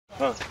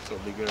Huh? So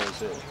big girl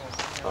said.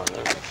 Oh,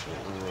 no, shit.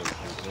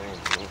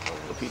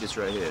 Repeat this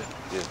right here.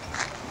 Yeah.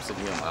 I'm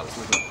sitting here, I was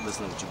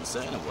listening to what you were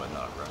saying and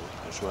whatnot, right?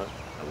 That's right.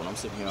 And what I'm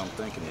sitting here, I'm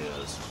thinking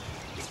is,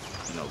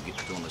 you know,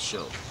 doing the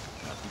show.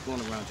 Now, if you're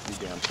going around to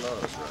these damn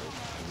clubs, right?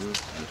 And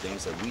the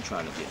things that we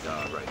trying to get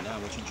done right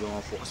now, what you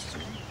join forces to?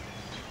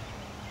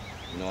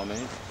 You know what I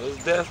mean?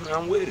 It's definitely,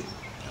 I'm with it.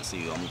 I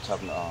see, I'm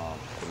talking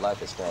to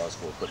life as far as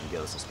for putting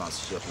together some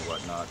sponsorship and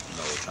whatnot, you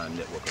know, trying to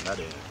network on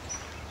that end.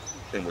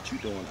 And what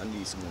you're doing, I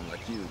need someone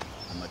like you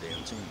on my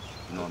damn team.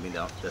 You know what I mean?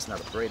 That's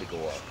not afraid to go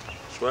out.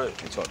 That's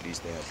right. And talk to these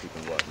damn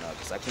people and whatnot,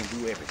 because I can't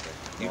do everything.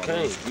 You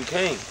can't. You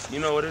can't. You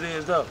know what it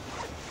is, though?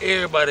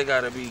 Everybody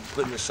got to be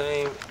putting the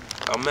same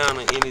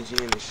amount of energy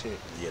in this shit.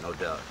 Yeah, no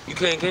doubt. You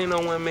can't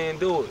no one man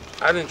do it.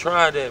 I done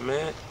tried that,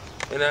 man.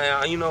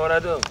 And you know what I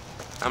do?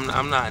 I'm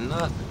not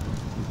nothing.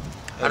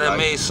 I done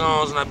made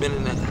songs and I've been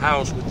in the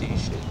house with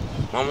these shit.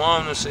 My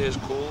mom done says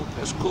cool.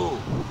 That's cool.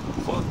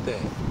 Fuck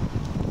that.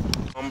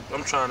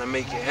 I'm trying to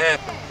make it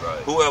happen.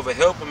 Right. Whoever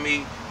helping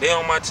me, they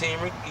on my team.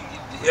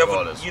 You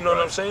know what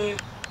I'm saying?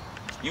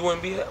 You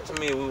wouldn't be helping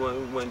me if we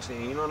wasn't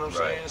team. You know what I'm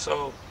saying?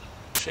 So,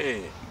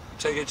 shit,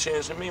 take a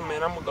chance with me,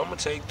 man. I'm gonna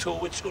take two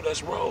with you.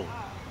 Let's roll.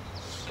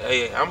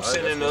 Hey, I'm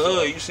sitting in the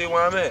hood. You see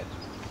where I'm at?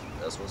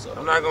 That's what's up.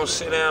 I'm not gonna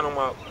sit down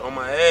on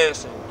my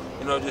ass and,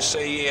 you know, just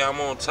say, yeah, I'm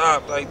on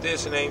top like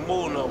this and ain't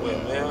moving nowhere,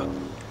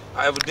 man.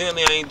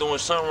 Evidently, I ain't doing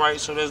something right,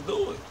 so let's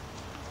do it.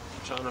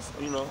 I'm trying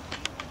to, you know,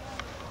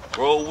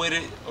 roll with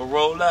it or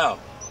roll out.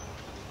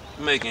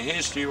 I'm making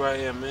history right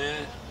here,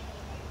 man.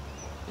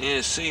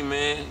 NC,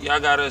 man, y'all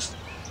got us.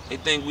 They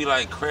think we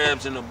like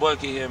crabs in the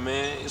bucket here,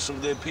 man. It's some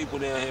good people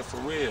down here for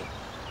real.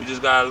 We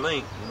just gotta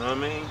link, you know what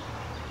I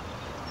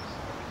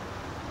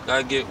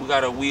mean? We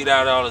gotta weed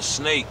out all the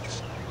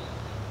snakes.